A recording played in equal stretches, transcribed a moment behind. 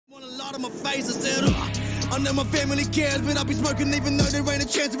blood on my face, I said, I know my family cares, but I'll be smoking even though there ain't a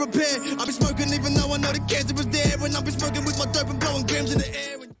chance to repair. I'll be smoking even though I know the cancer is there, and I'll be smoking with my dope and blowing grams in the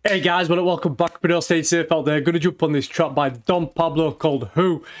air. Hey guys, welcome back. But stay safe out there. Gonna jump on this track by Don Pablo called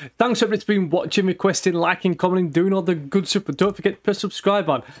Who. Thanks everybody for been watching, requesting, liking, commenting, doing all the good stuff. But don't forget to press subscribe,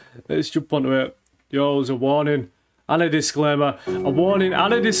 man. Let's jump onto it. Yo, there's a warning and a disclaimer. A warning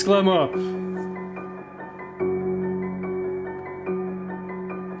and a disclaimer.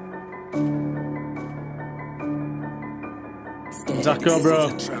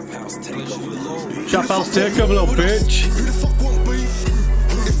 ZacoBro. Trap house takeover, little bitch.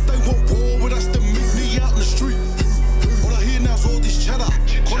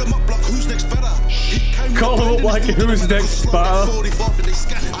 Call him up like who's next better.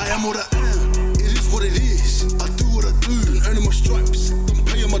 I am what I am. It is what it is. I do what I do. Earning my stripes. I'm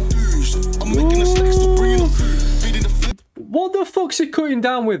paying my dues. I'm making the stacks to bring the food. Feeding the food. What the fuck's he cutting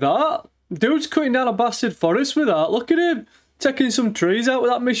down with that? Dude's cutting down a bastard forest with that. Look at him. Taking some trees out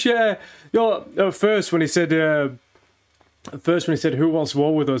with that machete. Yo, at first when he said who wants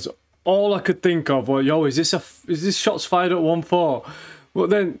war with us, all I could think of was, yo, is this shots fired at 1-4? Well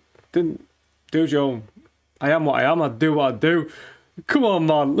then dude, yo, I am what I am, I do what I do. Come on,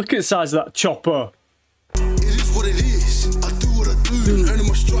 man, look at the size of that chopper. It is what it is. I do what I do. Earning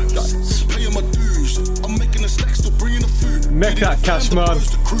my stripes. Paying my dues. I'm making the stacks to bring in the food. Make that cash, man.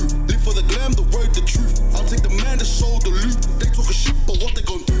 Live for the glam, the word, the truth. I'll take the man that sold the loot. They talk a shit, but what they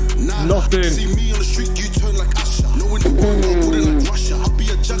gon' do? Nah, nothing. See me on the street, you turn like Usher. Knowing the world, I'll put it like Russia. I'll be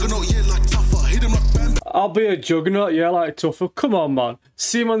a juggernaut, yeah, like tougher. Hit him like bam. I'll be a juggernaut, yeah, like tougher. Come on, man.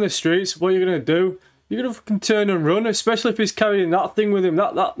 See him on the streets, what are you gonna do? You're gonna fucking turn and run, especially if he's carrying that thing with him.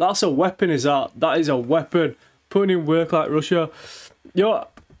 That's a weapon, is that? That is a weapon. Putting in work like Russia. Yo,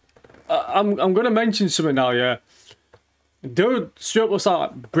 I'm gonna mention something now, yeah. Dude straight up looks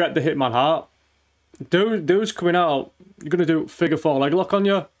like Bret the Hitman Hart. Dude's coming out. You're gonna do figure 4 leg lock on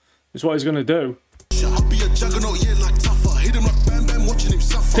you. Is what he's gonna do. I'll be a juggernaut, yeah, like tougher. Hit him like Bam Bam, watching him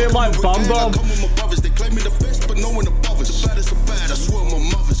suffer. Hit him like Bam Bam. They claim me the best, but no one above us. The baddest of bad, I swear my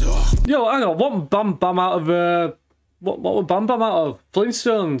mother's. Yo, hang on, what Bam Bam out of what was Bam Bam out of?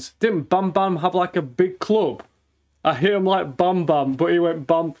 Flintstones. Didn't Bam Bam have like a big club? I hit him like Bam Bam, but he went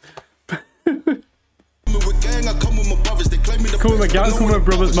Bam. Come with my gang, come with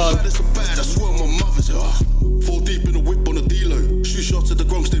brothers, man. Fall deep in the whip on a D-Lo. Shoot shots at the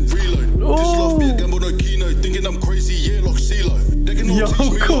Gronks, then reload. This love be a gamble, no keynote. Thinking I'm crazy, yeah, like CeeLo. Yo,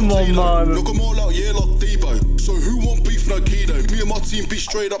 come on, man. Look 'em all out, yeah, like Debo. So who want beef, no keto? Me and my team be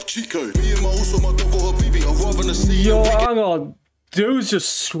straight up Chico. Me and my also my dog or her baby. I'd rather than see. Yo, hang on. Dude's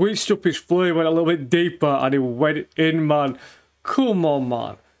just switched up his flow. He went a little bit deeper and he went in, man. Come on,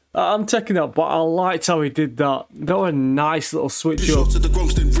 man. I'm taking that, but I liked how he did that. That was a nice little switch up.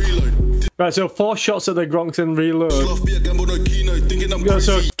 Right, so 4 shots at the Gronks and reload. Yeah,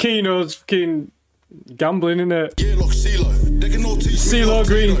 so Keno's fucking gambling, innit? CeeLo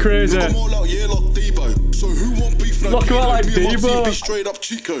green crazy. Look him out like Debo.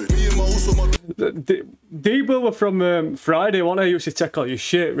 Debo were from Friday, wasn't he? He used to take all your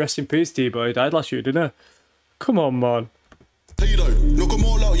shit. Rest in peace, Debo. He died last year, didn't he? Come on, man. Knock 'em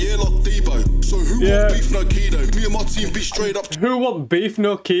all out, yeah, like Debo. So who want beef, no keto? Me and my team be straight up. Who want beef,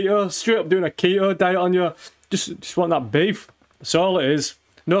 no keto? Straight up doing a keto diet on you. Just want that beef. That's all it is.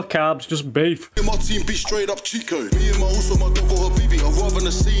 No carbs, just beef. Me and my team be straight up Chico. Me and my also my dog or her baby. I'd rather than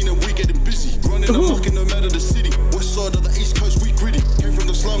the scene and we getting busy. Running and mucking no matter the city. West side of the east coast, we gritty. Came from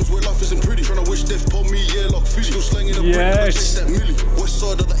the slums where life isn't pretty. Trying to wish death upon me, yeah, like Philly. Still slanging a brick, I chase that milli. West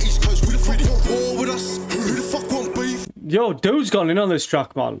side of the east coast, we gritty. War with us. Who the fuck want beef? Yo, dude's gone in on this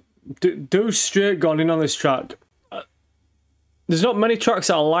track, man. Dude's straight gone in on this track. There's not many tracks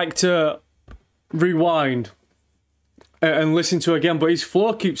that I like to rewind and listen to again, but his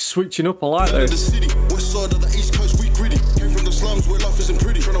flow keeps switching up. I like this. West side of the east coast, we gritty. Came from the slums where life isn't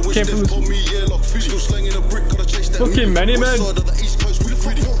pretty. Trying to wish death upon me, yeah, like Philly. Still slanging a brick, gotta chase that. Fucking many men. West side of the east coast, we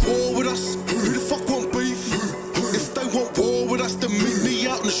gritty. War with us. Who the fuck want beef? If they want war with us, then meet me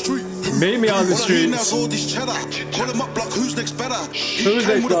out in the street. Meet me out in the streets. All this cheddar. Call him up like who's next better. Who's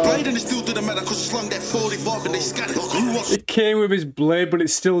next better? It came with his blade, but it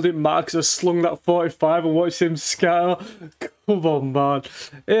still didn't matter because I slung that 45 and watched him scatter. Come on, man.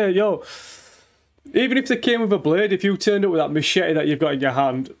 Yeah, yo. Even if they came with a blade, if you turned up with that machete that you've got in your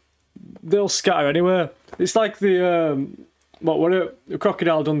hand, they'll scatter anywhere. It's like the the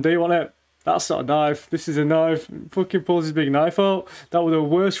Crocodile Dundee, wasn't it? That's not a knife. This is a knife. Fucking pulls his big knife out. That was the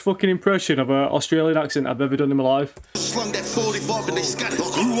worst fucking impression of an Australian accent I've ever done in my life. Slung that 45 and they scattered.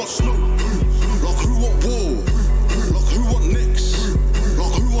 Like who want smoke? Like who want war? Like who want nicks?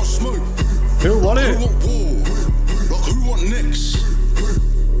 Like who want smoke? Who won it? Who want war? Like who want next?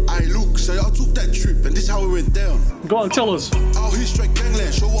 Hey, look, say I took that trip and this how it went down. Go on, tell us. Out here straight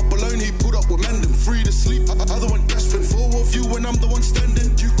gangland, show up alone, he put up with Mandem, free to sleep. Other one gasping, 4 of you when I'm the one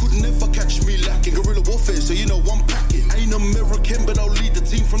standing. You could never catch me lacking, guerrilla warfare, so you know I'm packing. Ain't American, but I'll lead the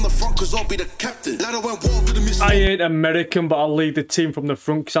team from the front, cause I'll be the captain. Ladder went wild to the miss. I ain't American, but I'll lead the team from the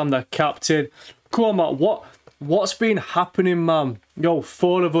front, cause I'm the captain. Come on, man, what's been happening, man? Yo,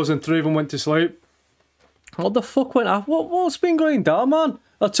 4 of us and 3 of them went to sleep. What the fuck went on? What's been going down, man?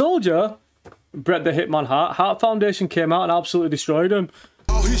 I told you. Brett the Hitman Heart Foundation came out and absolutely destroyed him.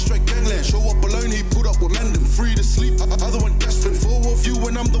 Out here straight gangland, show up alone, he put up with Mandem, free to sleep. Other one gasping, 4 of you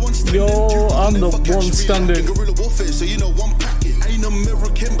when I'm the one standing. Yo, I'm the one standing. Guerrilla warfare, so you know I'm packing. Ain't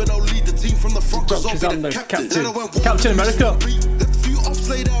American, but I'll lead the team from the front, cause I'll be the captain. Captain America. Left a few ops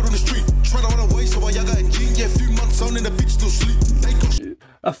laid out on the street. Trying to run away, so I got in jeans. Yeah, a few months on and the bitch still sleep.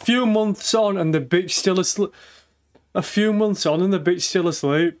 A few months on and the bitch still asleep. A few months on and the bitch still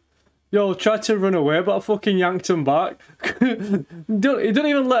asleep. Yo, tried to run away, but I fucking yanked him back. He didn't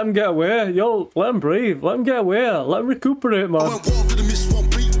even let him get away. Yo, let him breathe. Let him get away. Let him recuperate, man. On the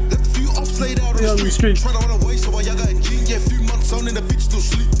street. Trying to run away, so I got in jeans. Yeah, a few months on and the bitch still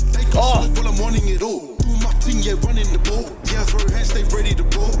sleep. They got sleep while I'm running it all. Do my thing, yeah, running the ball. Yeah, throw hands, stay ready to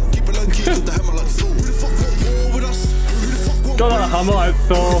roll. Keep it low key with the hammer like Thor. Who the fuck want war with us? Who the fuck want got that hammer like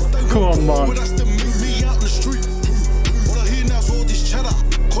Thor. Come on, man. Me out in the street. All I hear now's all this chatter.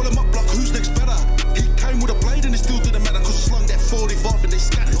 Call him up like who's next better. He came with a blade and it still didn't matter, cause I slung that 45 and they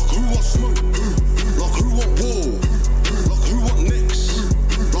scattered. Like who want smoke? Like who want war? Like who want next?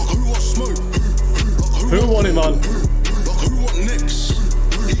 Like who want smoke? Like who want it, man? Like who want next?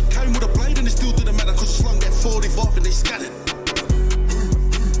 He came with a blade and it still didn't matter, cause I slung that 45 and they scattered.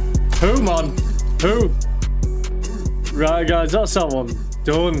 Who, man? Who? Right, guys, that's that one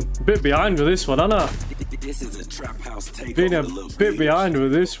done. A bit behind with this one, ain't I? This is a trap house takeover. Been a bit behind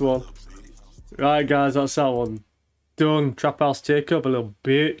with this one. Right, guys, that's that one done. Trap house takeover, little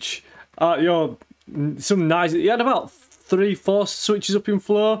bitch. Yo, some nice. He had about 3-4 switches up in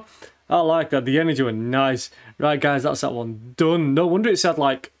floor. I like that. The energy was nice. Right, guys, that's that one done. No wonder it's had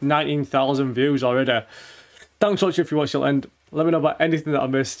like 19,000 views already. Thanks for watching. If you watched till the end, let me know about anything that I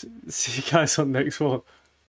missed. See you guys on the next one.